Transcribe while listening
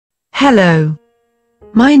Hello.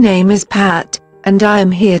 My name is Pat, and I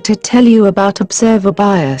am here to tell you about observer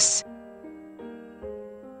bias.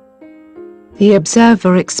 The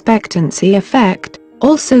observer expectancy effect,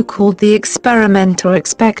 also called the experimenter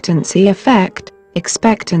expectancy effect,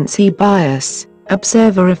 expectancy bias,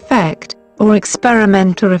 observer effect, or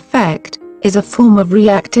experimenter effect, is a form of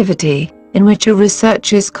reactivity, in which a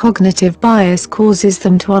researcher's cognitive bias causes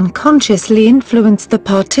them to unconsciously influence the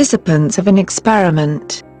participants of an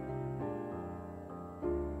experiment.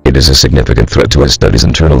 It is a significant threat to a study's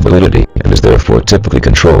internal validity, and is therefore typically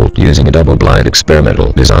controlled using a double-blind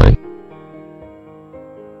experimental design.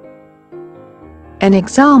 An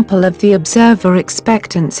example of the observer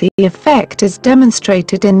expectancy effect is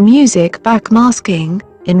demonstrated in music backmasking,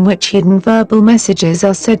 in which hidden verbal messages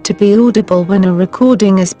are said to be audible when a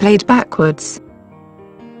recording is played backwards.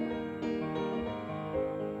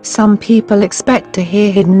 Some people expect to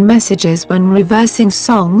hear hidden messages when reversing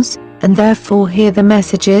songs, and therefore hear the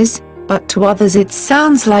messages, but to others it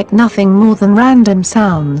sounds like nothing more than random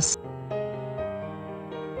sounds.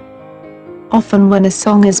 Often when a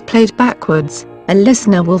song is played backwards, a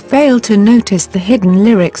listener will fail to notice the hidden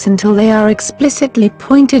lyrics until they are explicitly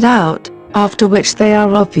pointed out, after which they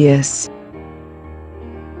are obvious.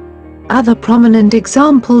 Other prominent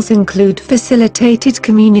examples include facilitated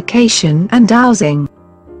communication and dowsing.